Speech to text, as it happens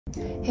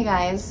Hey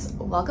guys,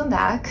 welcome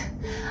back.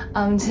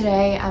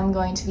 Today I'm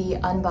going to be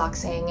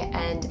unboxing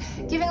and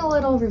giving a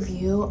little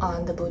review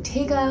on the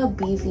Bottega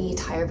BV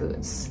tire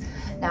boots.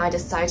 Now I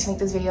decided to make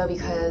this video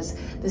because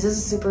this is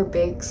a super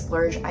big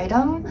splurge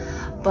item,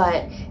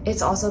 but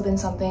it's also been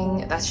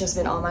something that's just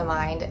been on my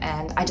mind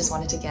and I just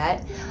wanted to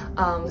get.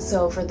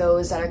 So for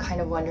those that are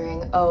kind of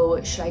wondering,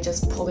 oh, should I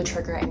just pull the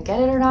trigger and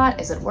get it or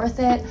not? Is it worth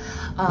it?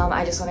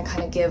 I just want to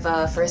kind of give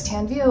a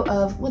first-hand view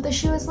of what the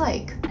shoe is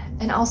like.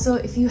 And also,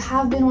 if you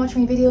have been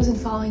watching my videos and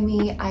following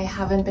me, I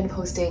haven't been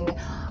posting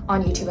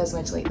on YouTube as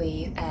much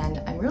lately,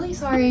 and I'm really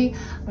sorry.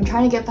 I'm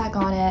trying to get back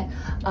on it.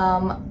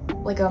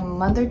 Like a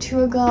month or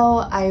two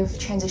ago, I've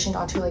transitioned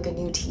onto like a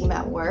new team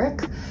at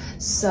work,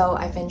 so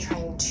I've been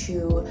trying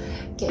to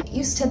get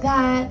used to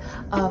that,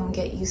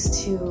 get used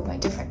to my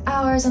different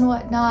hours and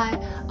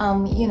whatnot,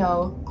 you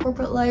know,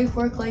 corporate life,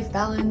 work-life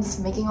balance,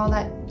 making all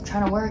that,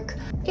 trying to work.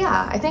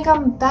 Yeah, I think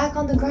I'm back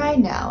on the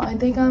grind now. I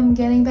think I'm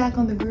getting back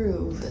on the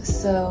groove,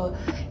 so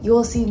you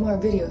will see more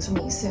videos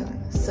from me soon.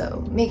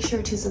 So make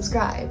sure to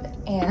subscribe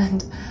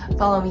and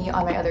follow me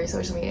on my other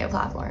social media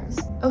platforms.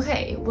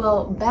 Okay,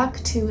 well, back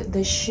to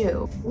the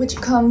shoe, which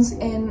comes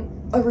in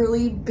a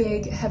really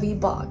big, heavy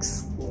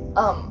box.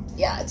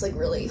 Yeah, it's like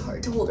really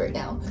hard to hold right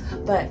now,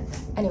 but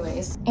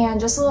anyways.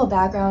 And just a little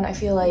background, I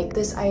feel like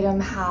this item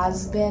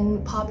has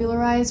been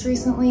popularized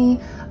recently,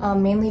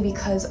 mainly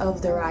because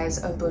of the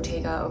rise of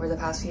Bottega over the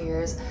past few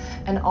years,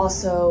 and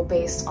also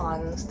based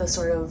on the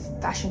sort of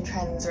fashion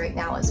trends right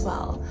now as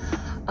well.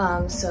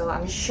 So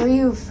I'm sure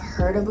you've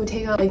heard of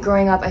Bottega. Like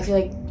growing up, I feel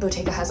like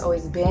Bottega has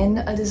always been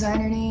a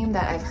designer name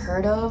that I've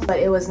heard of, but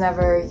it was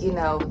never, you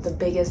know, the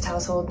biggest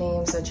household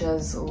names such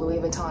as Louis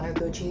Vuitton or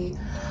Gucci.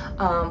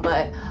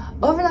 But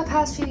over the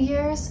past few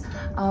years,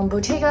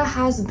 Bottega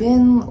has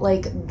been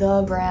like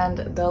the brand,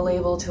 the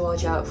label to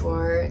watch out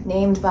for,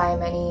 named by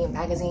many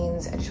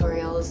magazines,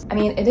 editorials. I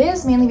mean, it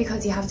is mainly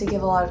because you have to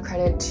give a lot of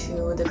credit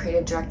to the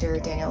creative director,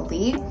 Daniel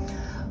Lee,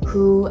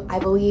 who I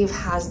believe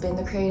has been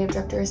the creative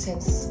director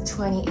since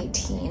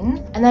 2018.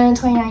 And then in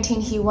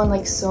 2019, he won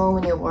like so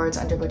many awards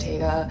under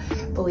Bottega,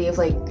 I believe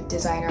like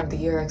Designer of the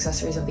Year,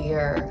 Accessories of the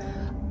Year,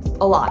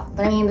 a lot.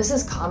 But I mean, this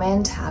is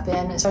common to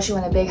happen, especially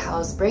when a big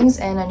house brings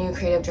in a new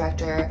creative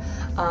director.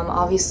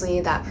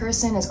 Obviously that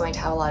person is going to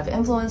have a lot of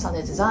influence on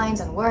the designs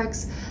and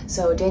works,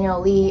 so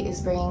Daniel Lee is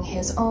bringing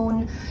his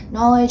own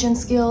knowledge and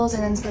skills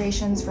and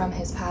inspirations from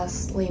his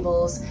past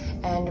labels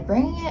and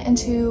bringing it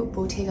into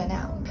Bottega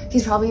now.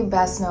 He's probably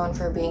best known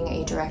for being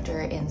a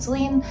director in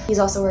Celine. He's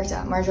also worked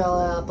at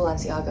Margiela,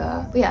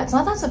 Balenciaga. But yeah, it's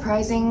not that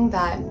surprising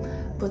that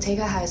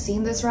Bottega has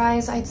seen this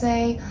rise, I'd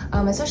say,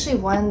 especially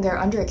when they're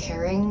under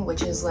Kering,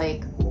 which is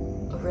like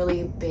a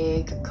really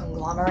big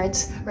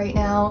conglomerate right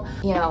now.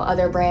 You know,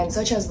 other brands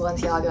such as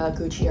Balenciaga,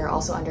 Gucci are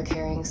also under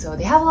Kering, so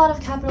they have a lot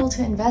of capital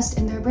to invest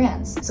in their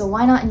brands. So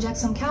why not inject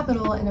some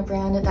capital in a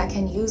brand that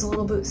can use a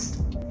little boost?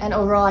 And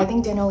overall, I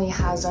think Daniel Lee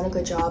has done a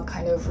good job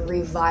kind of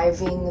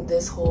reviving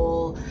this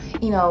whole,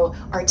 you know,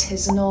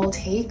 artisanal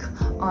take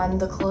on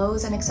the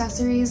clothes and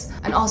accessories.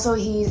 And also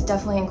he's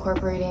definitely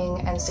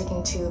incorporating and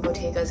sticking to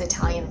Bottega's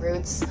Italian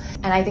roots.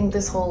 And I think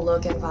this whole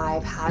look and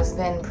vibe has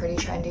been pretty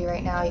trendy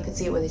right now. You could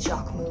see it with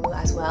Jacques Mou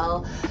as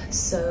well.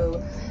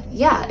 So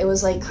yeah, it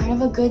was like kind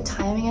of a good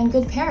timing and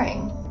good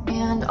pairing.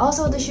 And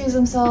also the shoes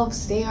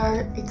themselves, they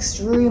are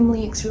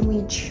extremely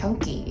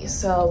chunky.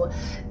 So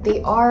they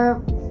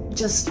are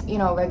just, you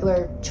know,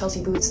 regular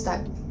Chelsea boots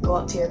that go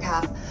up to your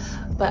calf.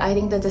 But I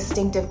think the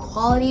distinctive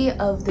quality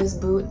of this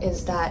boot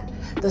is that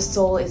the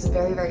sole is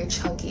very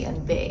chunky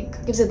and big.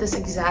 Gives it this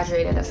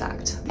exaggerated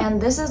effect.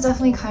 And this is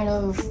definitely kind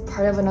of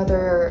part of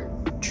another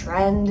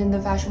trend in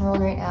the fashion world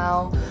right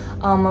now.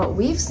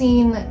 We've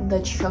seen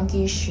the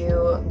chunky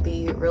shoe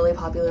be really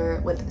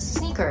popular with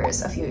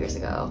sneakers a few years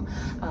ago.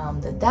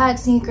 The dad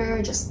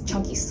sneaker, just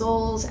chunky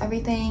soles,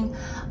 everything.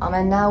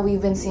 And now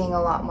we've been seeing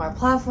a lot more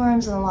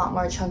platforms and a lot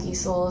more chunky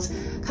soles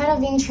kind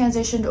of being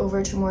transitioned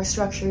over to more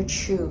structured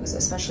shoes,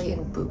 especially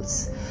in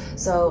boots.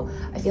 So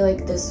I feel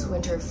like this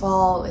winter,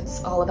 fall,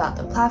 it's all about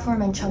the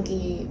platform and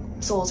chunky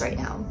soles right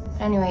now.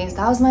 Anyways,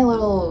 that was my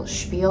little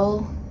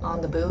spiel on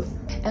the boot,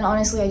 and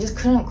honestly I just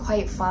couldn't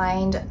quite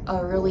find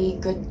a really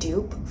good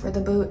dupe for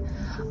the boot.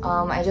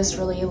 I just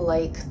really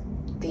like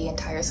the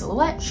entire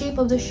silhouette, shape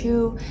of the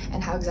shoe,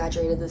 and how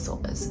exaggerated the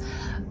sole is.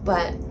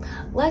 But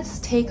let's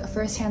take a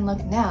first-hand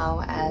look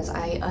now as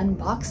I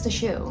unbox the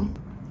shoe.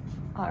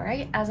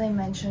 Alright, as I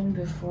mentioned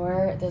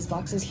before, this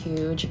box is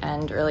huge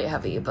and really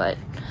heavy, but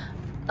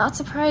not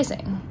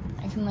surprising.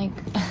 I can like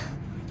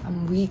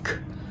I'm weak.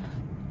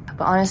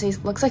 But honestly,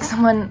 it looks like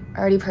someone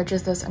already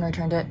purchased this and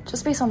returned it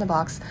just based on the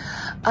box,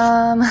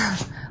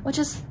 which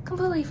is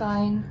completely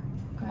fine.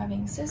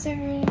 Grabbing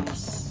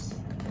scissors,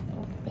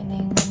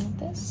 opening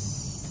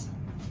this.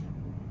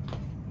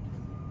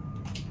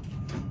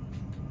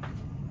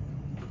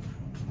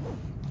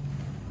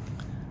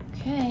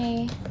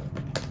 Okay.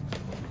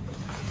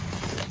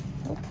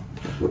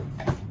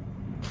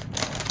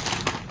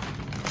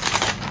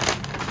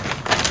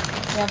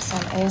 We have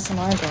some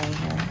ASMR going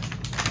here.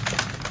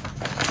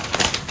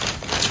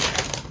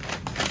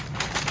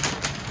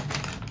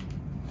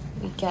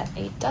 get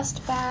a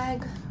dust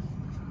bag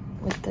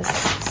with this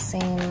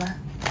same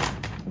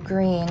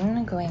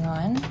green going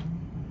on.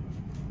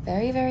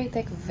 Very, very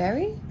thick,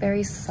 very,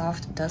 very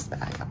soft dust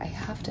bag, I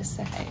have to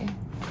say.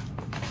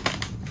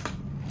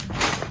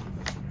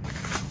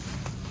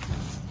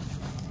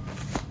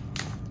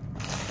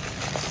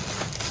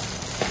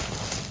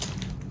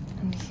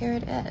 And here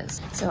it is.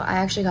 So I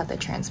actually got the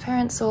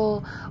transparent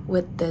sole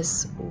with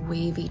this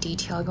wavy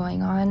detail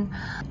going on.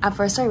 At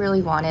first I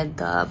really wanted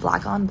the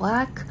black on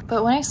black,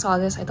 but when I saw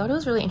this, I thought it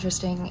was really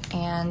interesting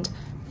and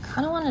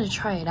kind of wanted to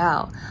try it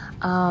out.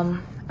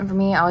 And for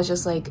me, I was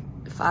just like,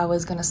 if I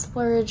was gonna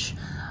splurge,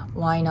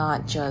 why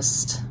not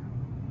just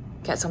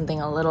get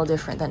something a little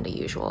different than the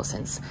usual,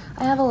 since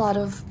I have a lot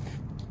of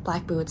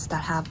black boots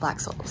that have black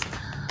soles.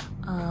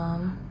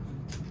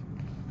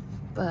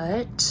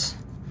 But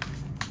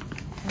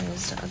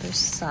here's the other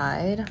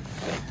side.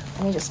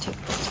 Let me just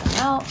take this one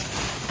out.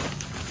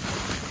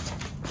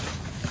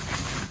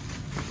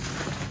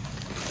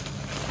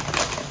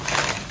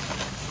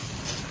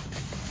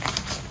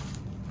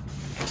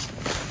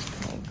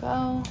 There you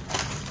go.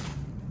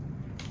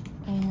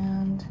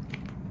 And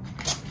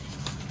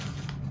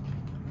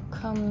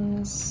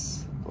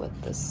comes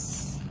with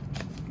this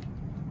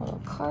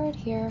little card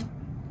here.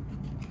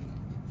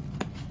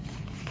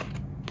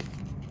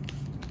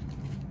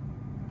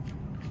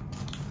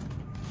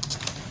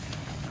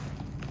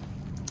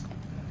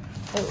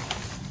 Oh,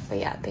 but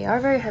yeah, they are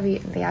very heavy.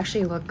 They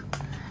actually look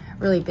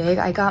really big.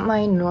 I got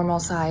my normal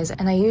size,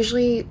 and I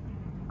usually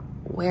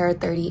wear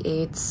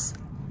 38s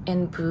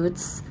in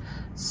boots,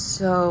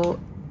 so,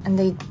 and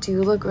they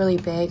do look really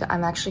big.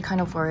 I'm actually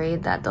kind of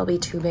worried that they'll be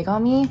too big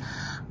on me.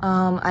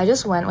 I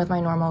just went with my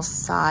normal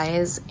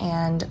size,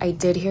 and I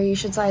did hear you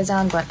should size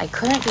down, but I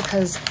couldn't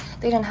because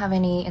they didn't have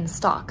any in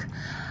stock.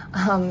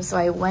 So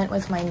I went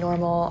with my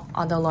normal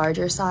on the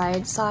larger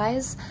side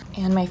size,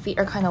 and my feet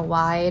are kind of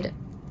wide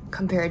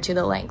compared to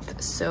the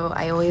length, so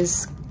I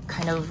always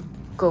kind of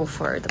go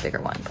for the bigger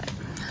one, but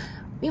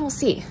we will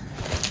see.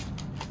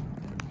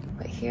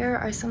 But here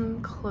are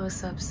some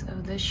close-ups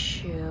of the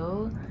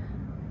shoe.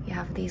 You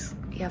have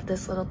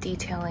this little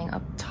detailing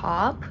up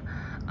top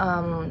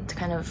to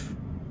kind of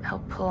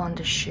help pull on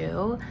the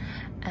shoe,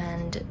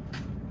 and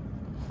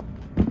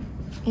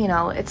you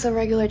know, it's a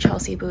regular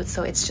Chelsea boot,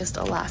 so it's just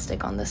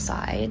elastic on the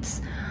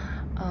sides.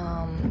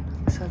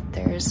 So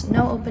there's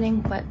no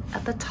opening but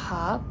at the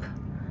top.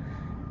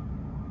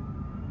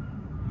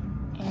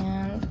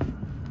 And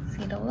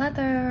see the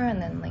leather,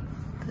 and then like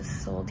the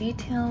sole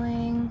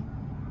detailing.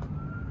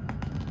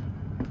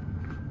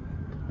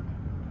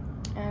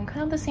 And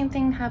kind of the same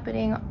thing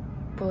happening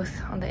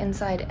both on the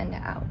inside and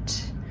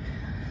out.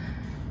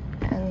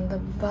 And the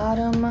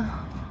bottom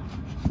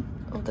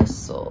of the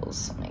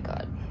soles, oh my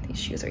god, these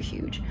shoes are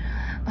huge,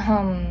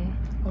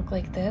 look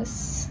like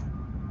this.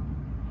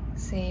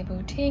 Say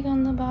Bottega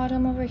on the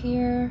bottom over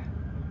here.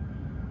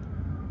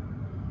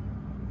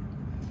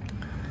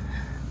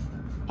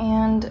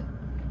 And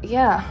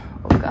yeah,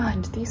 oh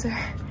god, these are,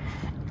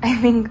 I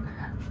think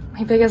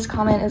my biggest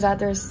comment is that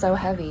they're so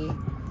heavy.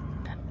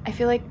 I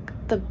feel like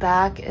the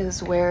back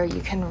is where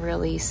you can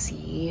really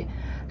see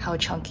how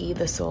chunky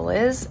the sole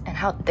is and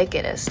how thick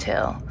it is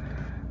too.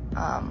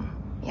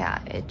 Yeah,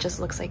 it just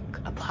looks like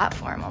a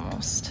platform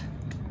almost.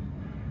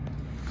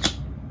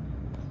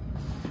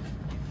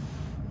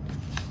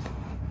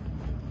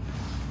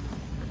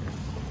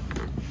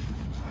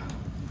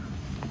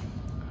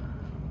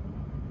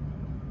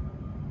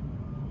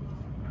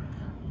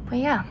 But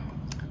yeah,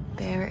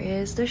 there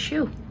is the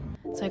shoe.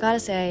 So I gotta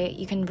say,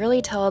 you can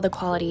really tell the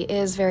quality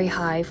is very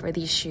high for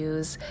these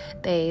shoes.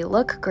 They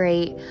look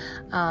great,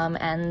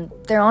 and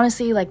they're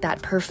honestly like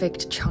that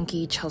perfect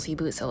chunky Chelsea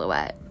boot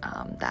silhouette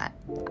that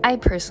I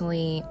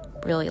personally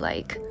really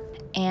like.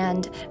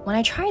 And when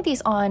I tried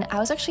these on, I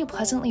was actually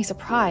pleasantly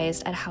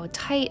surprised at how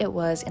tight it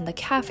was in the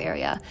calf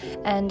area.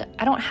 And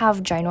I don't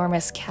have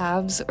ginormous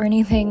calves or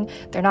anything.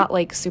 They're not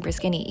like super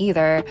skinny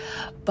either,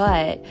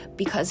 but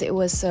because it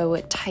was so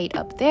tight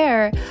up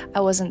there, I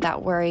wasn't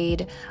that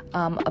worried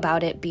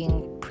about it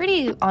being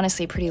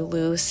honestly pretty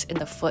loose in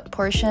the foot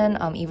portion.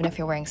 Even if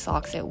you're wearing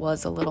socks, it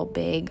was a little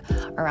big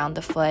around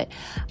the foot.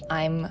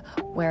 I'm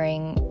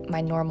wearing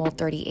my normal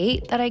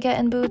 38 that I get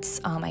in boots.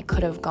 I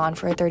could have gone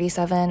for a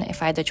 37.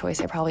 If I had the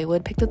choice, I probably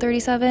would pick the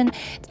 37.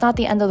 It's not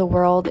the end of the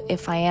world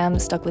if I am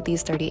stuck with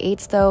these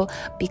 38s though,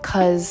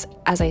 because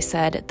as I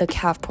said, the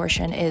calf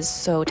portion is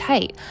so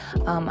tight.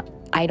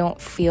 I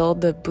don't feel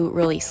the boot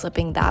really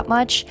slipping that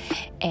much,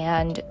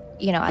 and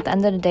you know, at the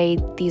end of the day,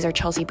 these are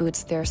Chelsea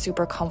boots. They're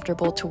super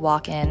comfortable to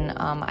walk in.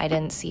 I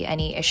didn't see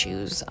any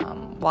issues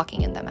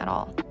walking in them at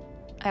all.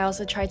 I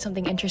also tried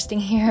something interesting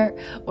here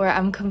where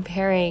I'm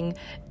comparing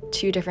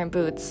two different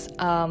boots.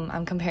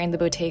 I'm comparing the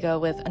Bottega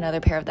with another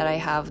pair that I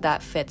have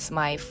that fits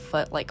my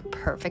foot like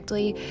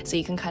perfectly, so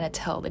you can kind of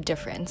tell the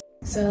difference.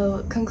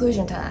 So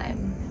conclusion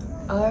time.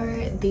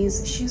 Are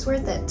these shoes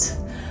worth it?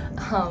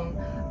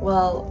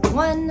 Well,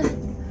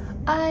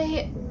 one,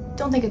 I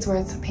don't think it's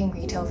worth paying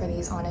retail for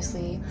these,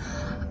 honestly.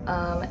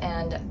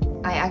 And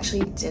I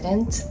actually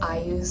didn't. I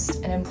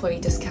used an employee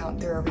discount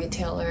through a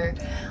retailer.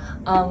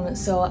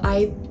 So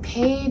I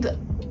paid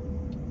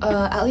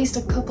at least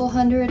a couple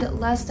hundred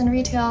less than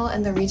retail,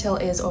 and the retail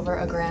is over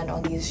 $1,000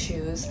 on these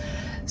shoes.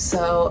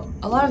 So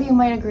a lot of you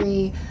might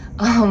agree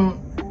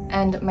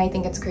and might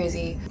think it's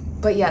crazy,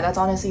 but yeah, that's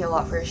honestly a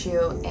lot for a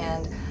shoe,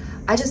 and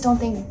I just don't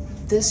think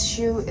this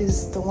shoe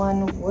is the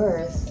one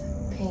worth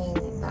paying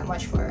that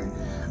much for.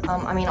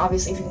 I mean,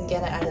 obviously if you can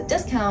get it at a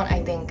discount,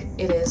 I think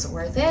it is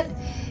worth it.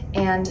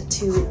 And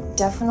to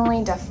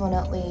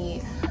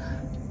definitely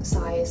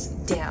size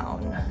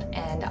down,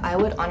 and I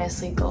would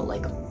honestly go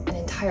like an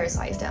entire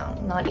size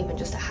down, not even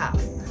just a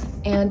half,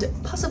 and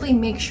possibly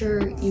make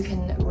sure you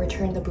can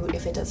return the boot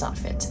if it does not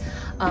fit.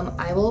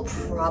 I will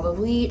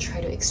probably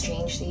try to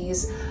exchange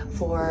these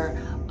for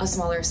a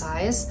smaller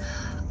size.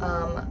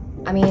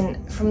 I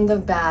mean, from the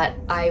bat,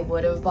 I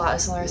would have bought a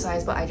smaller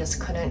size, but I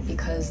just couldn't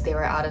because they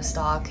were out of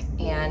stock,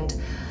 and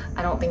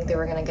I don't think they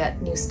were gonna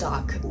get new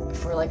stock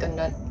for like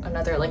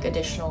another like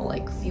additional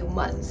like few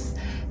months.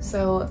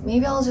 So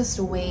maybe I'll just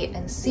wait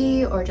and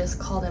see, or just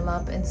call them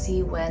up and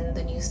see when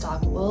the new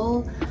stock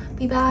will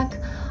be back.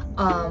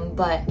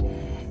 But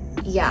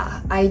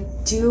yeah, I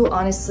do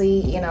honestly,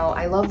 you know,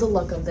 I love the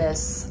look of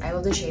this, I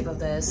love the shape of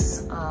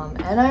this,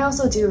 and I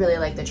also do really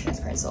like the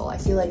transparent sole. I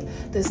feel like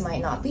this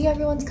might not be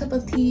everyone's cup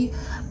of tea,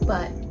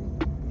 but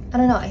I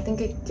don't know, I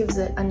think it gives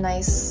it a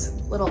nice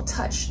little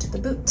touch to the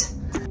boot.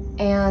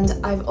 And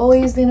I've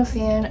always been a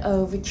fan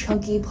of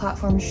chunky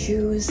platform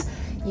shoes.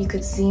 You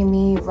could see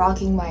me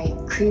rocking my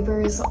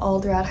creepers all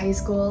throughout high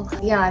school.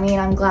 Yeah, I mean,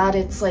 I'm glad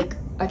it's like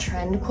a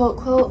trend, quote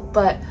quote,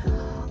 but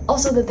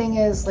also the thing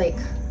is, like,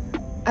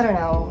 I don't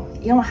know,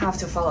 you don't have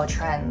to follow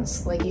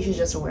trends. Like, you should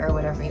just wear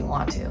whatever you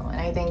want to.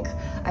 And I think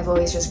I've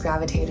always just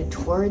gravitated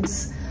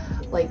towards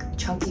like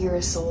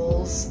chunkier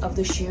soles of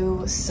the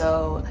shoe.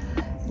 So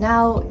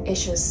now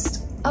it's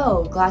just,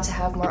 oh, glad to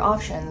have more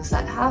options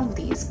that have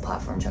these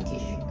platform chunky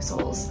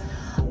soles.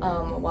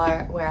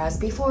 Whereas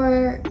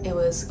before it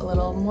was a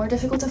little more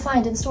difficult to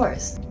find in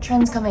stores.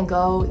 Trends come and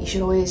go. You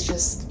should always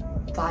just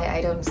buy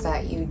items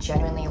that you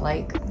genuinely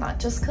like, not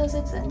just because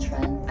it's in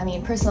trend. I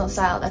mean, personal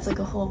style, that's like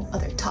a whole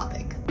other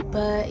topic.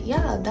 But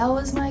yeah, that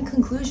was my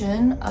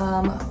conclusion.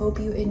 Hope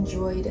you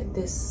enjoyed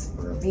this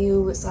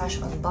review slash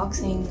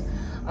unboxing.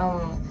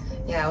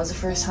 Yeah, it was the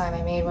first time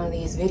I made one of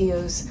these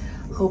videos.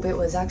 Hope it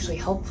was actually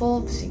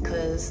helpful,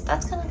 because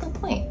that's kind of the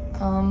point.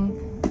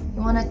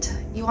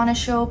 You want to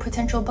show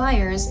potential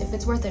buyers if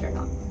it's worth it or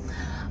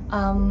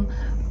not.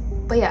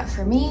 But yeah,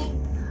 for me,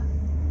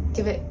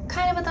 give it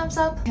kind of a thumbs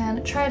up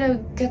and try to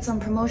get some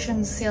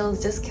promotions,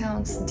 sales,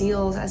 discounts,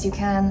 deals as you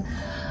can,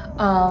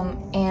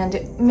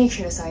 and make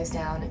sure to size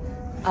down.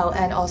 Oh,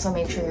 and also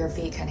make sure your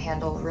feet can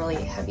handle really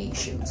heavy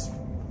shoes,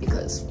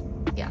 because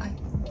yeah,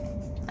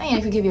 I mean,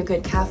 it could give you a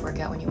good calf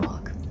workout when you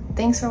walk.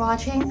 Thanks for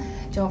watching.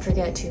 Don't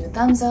forget to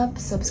thumbs up,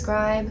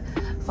 subscribe,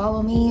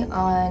 follow me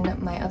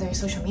on my other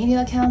social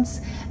media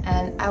accounts,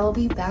 and I will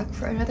be back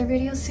for another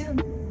video soon.